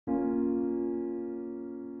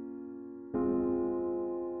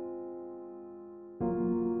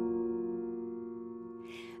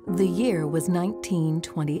The year was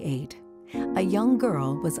 1928. A young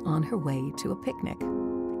girl was on her way to a picnic.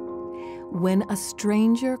 When a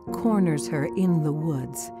stranger corners her in the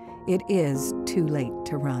woods, it is too late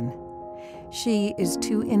to run. She is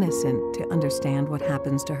too innocent to understand what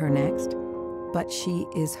happens to her next, but she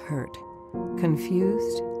is hurt,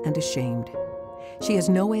 confused, and ashamed. She has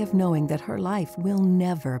no way of knowing that her life will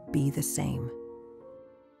never be the same.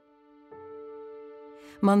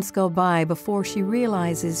 Months go by before she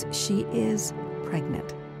realizes she is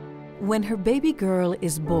pregnant. When her baby girl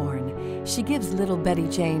is born, she gives little Betty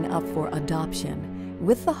Jane up for adoption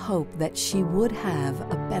with the hope that she would have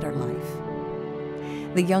a better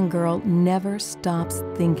life. The young girl never stops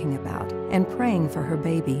thinking about and praying for her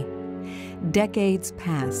baby. Decades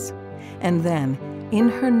pass, and then, in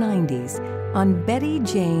her 90s, on Betty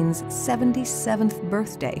Jane's 77th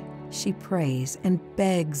birthday, she prays and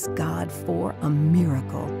begs God for a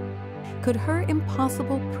miracle. Could her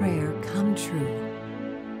impossible prayer come true?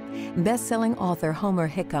 Best-selling author Homer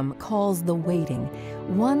Hickam calls The Waiting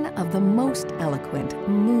one of the most eloquent,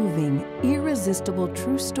 moving, irresistible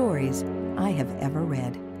true stories I have ever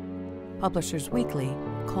read. Publishers Weekly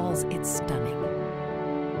calls it stunning.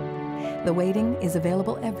 The Waiting is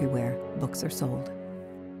available everywhere books are sold.